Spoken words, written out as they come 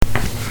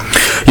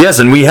Yes,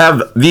 and we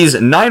have these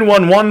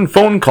 911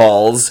 phone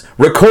calls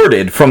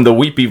recorded from the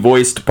Weepy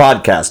Voiced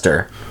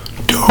podcaster.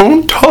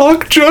 Don't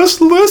talk, just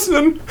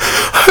listen.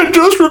 I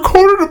just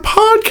recorded a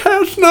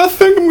podcast and I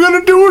think I'm going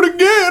to do it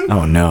again.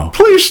 Oh, no.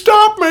 Please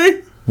stop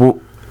me.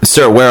 Well,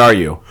 sir, where are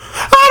you?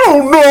 I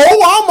don't know.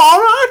 I'm on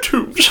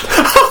iTunes.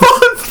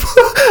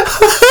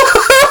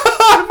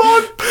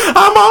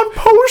 I'm on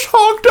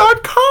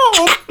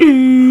posthawk.com.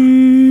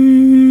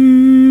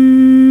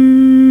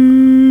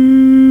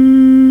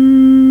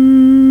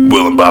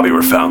 Will and Bobby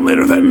were found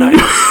later that night.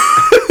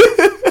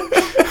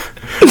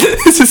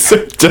 This is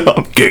so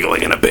dumb.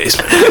 Giggling in a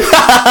basement.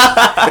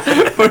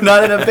 We're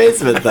not in a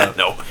basement, though.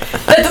 No.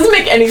 That doesn't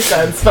make any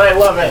sense, but I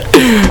love it.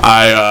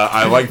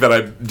 I like that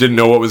I didn't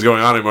know what was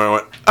going on anymore. I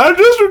went, I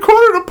just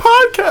recorded a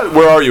podcast.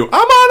 Where are you? I'm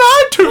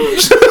on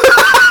iTunes.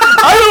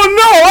 I don't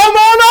know. I'm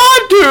on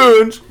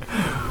iTunes.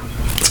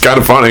 It's kind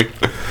of funny.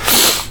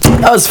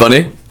 That was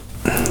funny.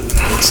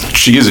 It's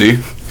cheesy.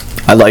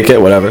 I like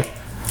it, whatever.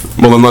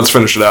 Well, then let's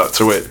finish it out.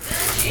 So wait.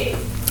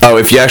 Oh,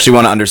 if you actually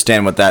want to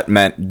understand what that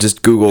meant,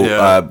 just Google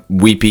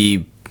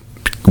Weepy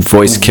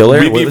Voiced Killer.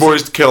 Weepy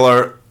Voiced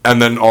Killer,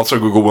 and then also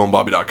Google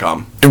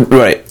willandbobby.com.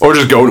 Right. Or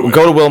just go to it.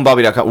 Go to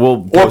willandbobby.com.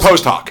 Or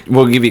Post Talk.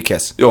 We'll give you a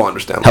kiss. You'll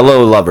understand.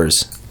 Hello,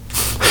 lovers.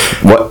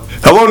 What?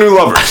 Hello, new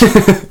lovers.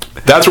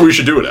 That's what we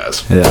should do it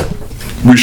as. Yeah.